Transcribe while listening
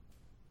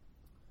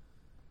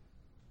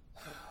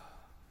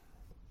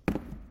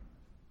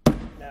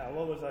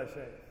what was I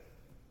saying?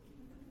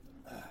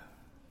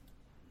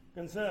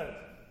 Concerned.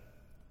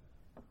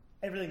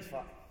 Everything's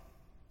fine.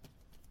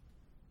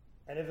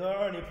 And if there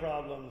are any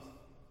problems,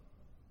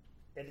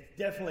 it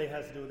definitely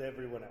has to do with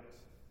everyone else.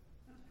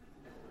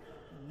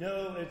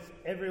 No, it's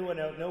everyone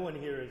else. No one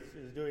here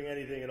is doing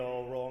anything at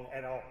all wrong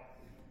at all.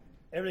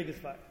 Everything is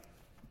fine.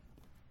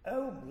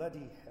 Oh,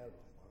 bloody hell,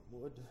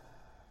 Wormwood.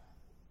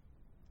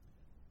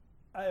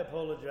 I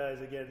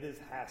apologize again. This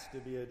has to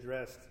be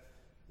addressed.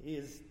 He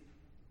is...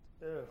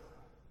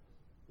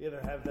 you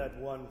ever have that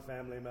one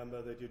family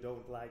member that you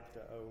don't like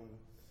to own?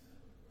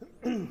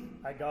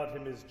 I got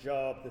him his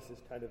job. This is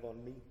kind of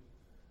on me.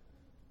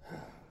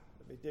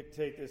 Let me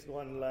dictate this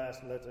one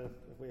last letter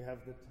if we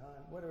have the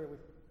time. What are we...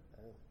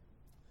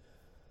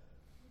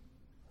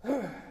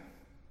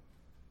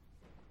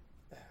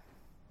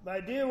 My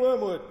dear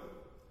Wormwood,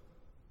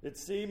 it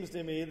seems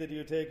to me that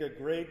you take a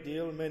great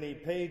deal many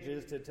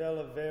pages to tell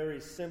a very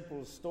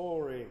simple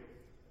story.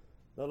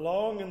 The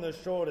long and the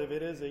short of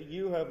it is that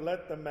you have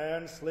let the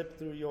man slip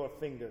through your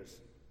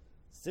fingers.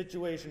 The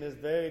situation is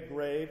very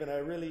grave, and I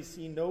really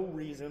see no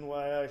reason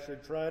why I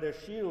should try to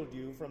shield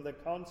you from the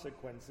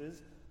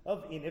consequences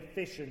of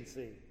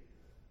inefficiency.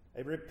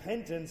 A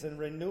repentance and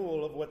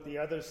renewal of what the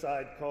other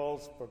side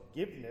calls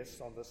forgiveness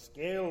on the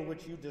scale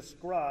which you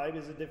describe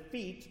is a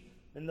defeat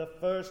in the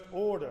first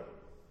order.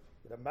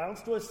 It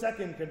amounts to a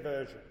second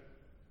conversion,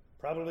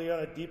 probably on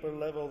a deeper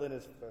level than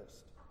his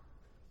first.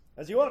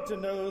 As you ought to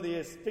know, the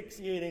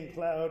asphyxiating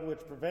cloud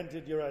which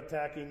prevented your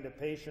attacking the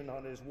patient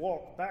on his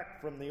walk back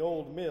from the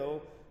old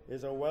mill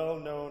is a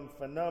well-known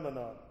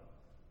phenomenon.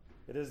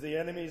 It is the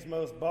enemy's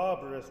most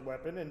barbarous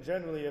weapon and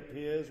generally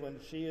appears when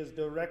she is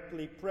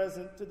directly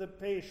present to the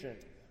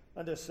patient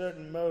under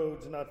certain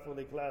modes not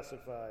fully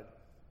classified.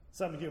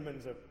 Some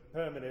humans are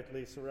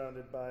permanently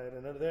surrounded by it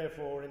and are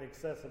therefore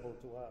inaccessible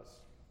to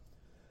us.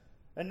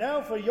 And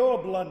now for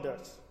your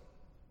blunders.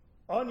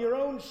 On your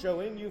own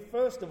showing, you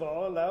first of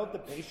all allowed the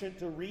patient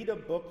to read a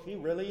book he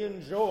really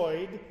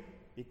enjoyed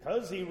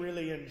because he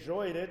really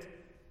enjoyed it,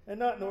 and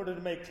not in order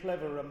to make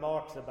clever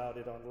remarks about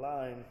it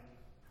online.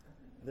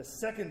 In the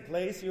second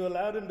place, you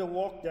allowed him to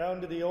walk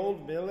down to the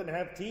old mill and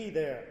have tea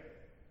there,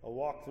 a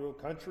walk through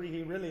a country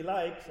he really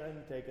likes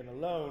and taken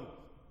alone.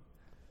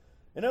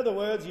 In other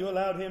words, you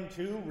allowed him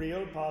two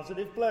real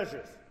positive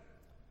pleasures.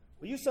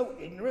 Were you so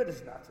ignorant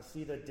as not to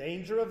see the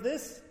danger of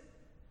this?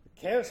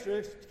 The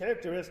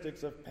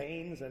characteristics of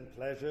pains and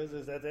pleasures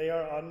is that they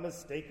are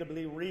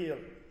unmistakably real,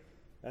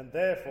 and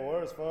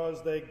therefore, as far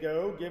as they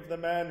go, give the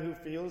man who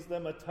feels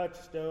them a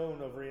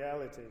touchstone of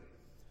reality.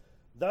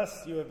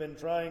 Thus,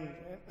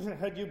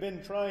 had you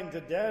been trying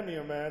to damn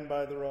your man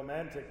by the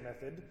romantic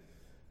method,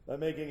 by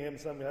making him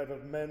some type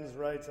of men's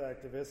rights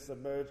activist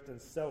submerged in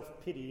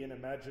self-pity and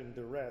imagined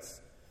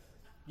duress,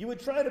 you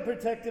would try to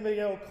protect him at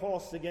all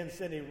costs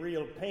against any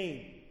real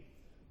pain.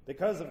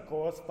 Because, of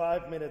course,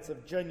 5 minutes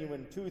of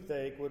genuine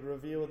toothache would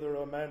reveal the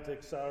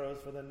romantic sorrows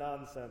for the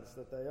nonsense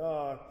that they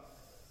are.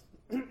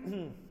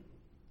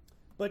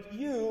 But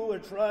you are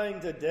trying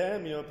to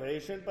damn your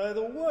patient by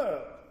the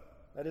world.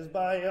 That is,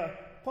 by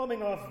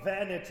palming off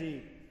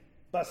vanity,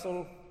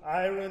 bustle,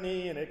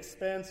 irony, and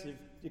expensive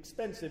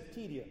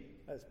tedium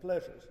as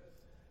pleasures.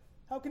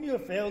 How can you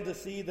have failed to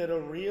see that a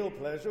real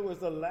pleasure was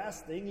the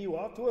last thing you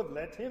ought to have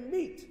let him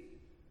meet?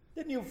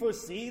 Didn't you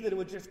foresee that it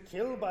would just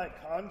kill by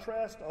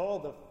contrast all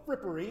the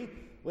frippery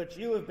which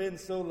you have been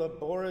so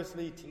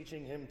laboriously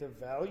teaching him to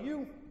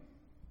value?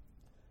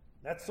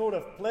 That sort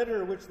of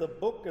pleasure which the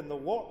book and the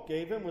walk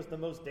gave him was the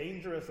most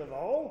dangerous of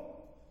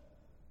all?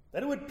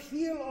 That it would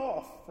peel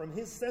off from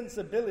his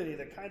sensibility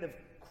the kind of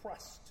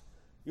crust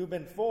you've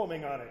been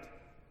forming on it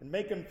and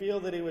make him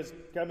feel that he was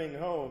coming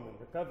home and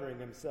recovering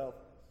himself.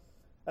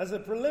 As a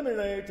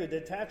preliminary to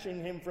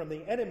detaching him from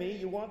the enemy,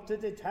 you want to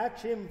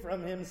detach him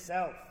from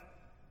himself,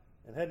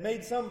 and had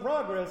made some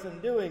progress in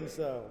doing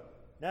so.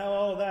 Now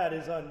all that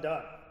is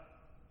undone.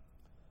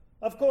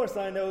 Of course,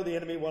 I know the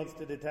enemy wants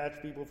to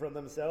detach people from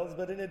themselves,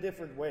 but in a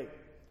different way.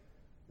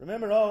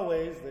 Remember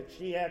always that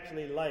she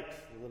actually likes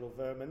the little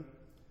vermin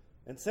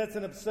and sets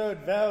an absurd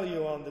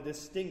value on the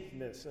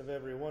distinctness of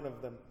every one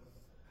of them.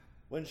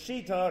 When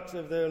she talks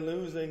of their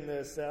losing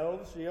their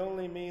selves, she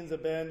only means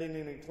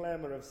abandoning the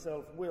clamor of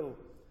self-will.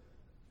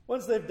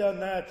 Once they've done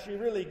that, she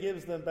really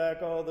gives them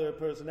back all their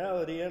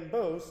personality and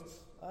boasts,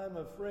 I'm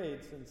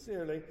afraid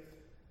sincerely,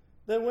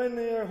 that when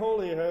they are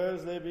wholly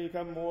hers, they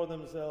become more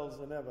themselves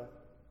than ever.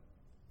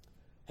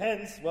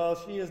 Hence, while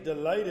she is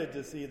delighted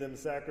to see them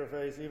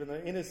sacrifice even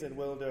their innocent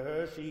will to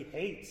her, she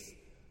hates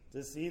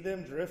to see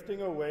them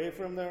drifting away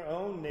from their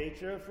own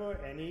nature for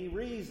any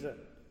reason.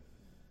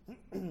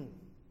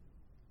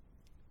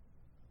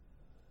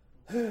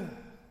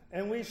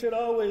 And we should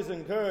always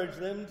encourage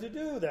them to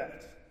do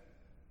that.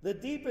 The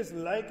deepest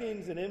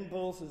likings and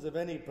impulses of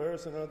any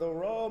person are the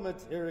raw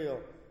material,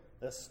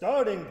 the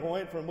starting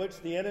point from which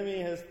the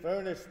enemy has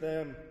furnished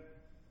them.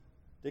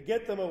 To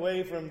get them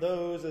away from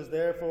those is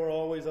therefore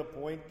always a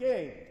point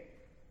gained.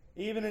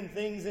 Even in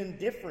things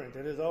indifferent,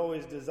 it is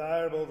always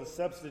desirable to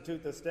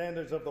substitute the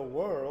standards of the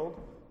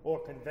world, or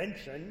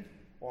convention,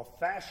 or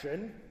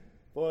fashion,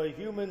 for a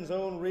human's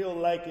own real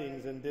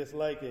likings and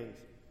dislikings.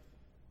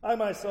 I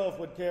myself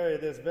would carry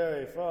this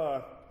very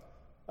far.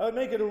 I would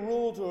make it a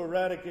rule to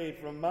eradicate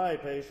from my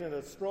patient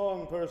a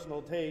strong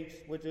personal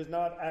taste, which is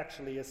not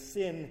actually a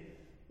sin,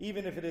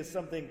 even if it is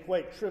something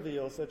quite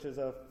trivial, such as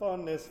a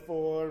fondness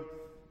for,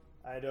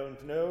 I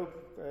don't know,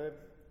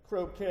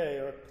 croquet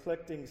or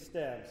collecting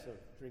stamps or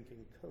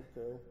drinking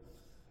cocoa.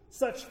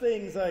 Such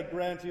things, I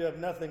grant you, have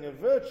nothing of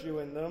virtue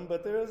in them,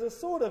 but there is a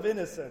sort of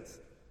innocence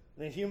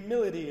and a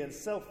humility and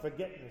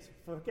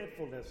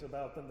self-forgetfulness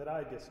about them that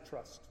I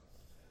distrust.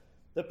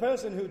 The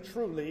person who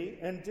truly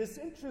and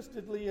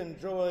disinterestedly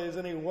enjoys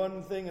any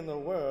one thing in the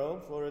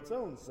world for its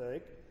own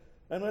sake,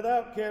 and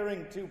without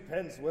caring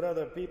twopence what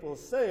other people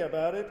say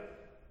about it,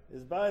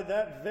 is by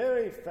that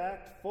very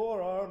fact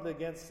forearmed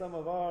against some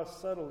of our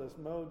subtlest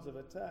modes of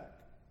attack.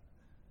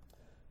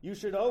 You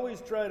should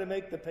always try to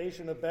make the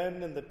patient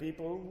abandon the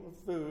people,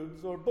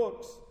 foods, or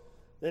books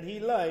that he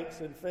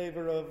likes in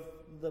favor of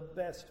the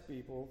best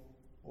people,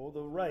 or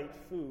the right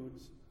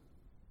foods,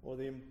 or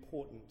the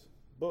important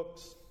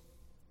books.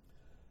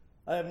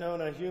 I have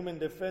known a human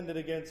defended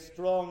against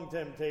strong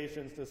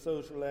temptations to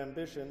social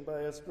ambition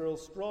by a still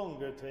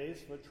stronger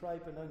taste for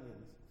tripe and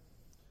onions.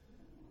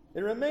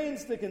 It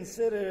remains to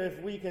consider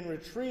if we can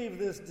retrieve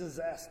this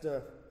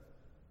disaster.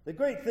 The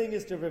great thing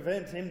is to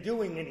prevent him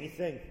doing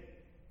anything.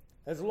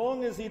 As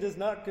long as he does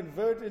not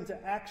convert into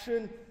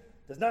action,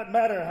 does not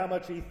matter how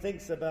much he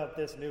thinks about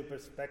this new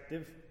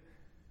perspective.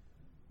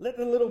 Let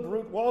the little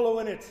brute wallow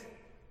in it.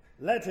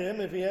 Let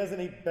him, if he has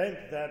any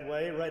bent that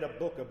way, write a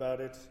book about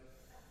it.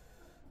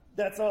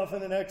 That's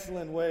often an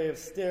excellent way of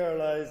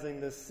sterilizing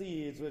the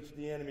seeds which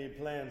the enemy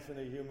plants in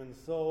a human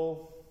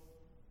soul.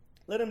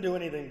 Let him do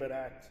anything but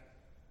act.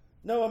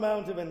 No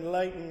amount of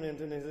enlightenment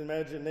in his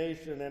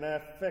imagination and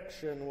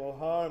affection will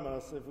harm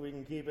us if we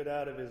can keep it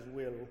out of his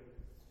will.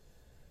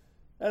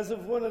 As if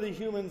one of the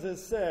humans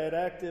has said,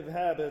 active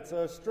habits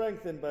are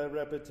strengthened by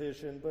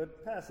repetition,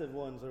 but passive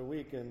ones are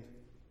weakened.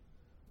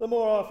 The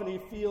more often he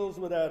feels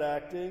without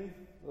acting,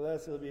 the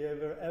less he'll be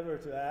ever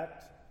to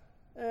act,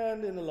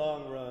 and in the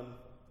long run,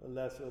 the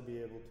less he'll be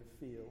able to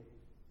feel.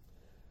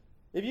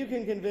 If you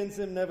can convince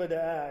him never to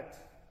act,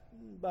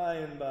 by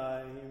and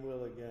by he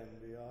will again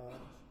be ours.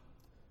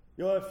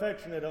 Your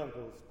affectionate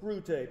uncle,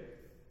 Screwtape.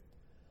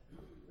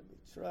 Let me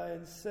try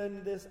and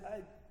send this.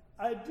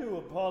 I do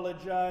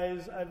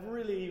apologize.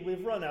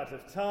 We've run out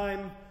of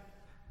time.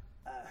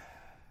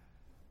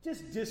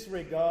 Just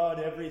disregard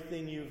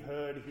everything you've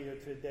heard here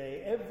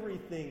today.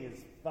 Everything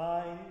is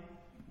fine.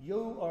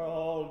 You are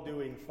all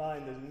doing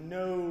fine. There's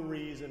no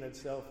reason at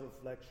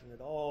self-reflection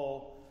at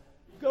all.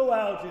 Go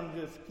out and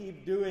just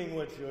keep doing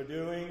what you're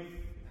doing.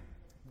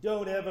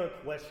 Don't ever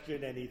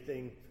question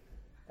anything.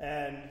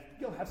 And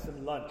go have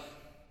some lunch.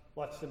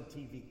 Watch some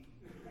TV.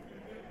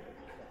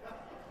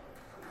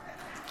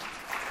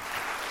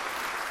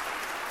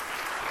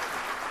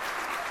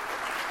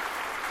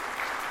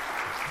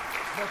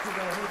 That's what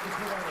I hope to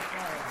put on the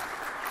fire.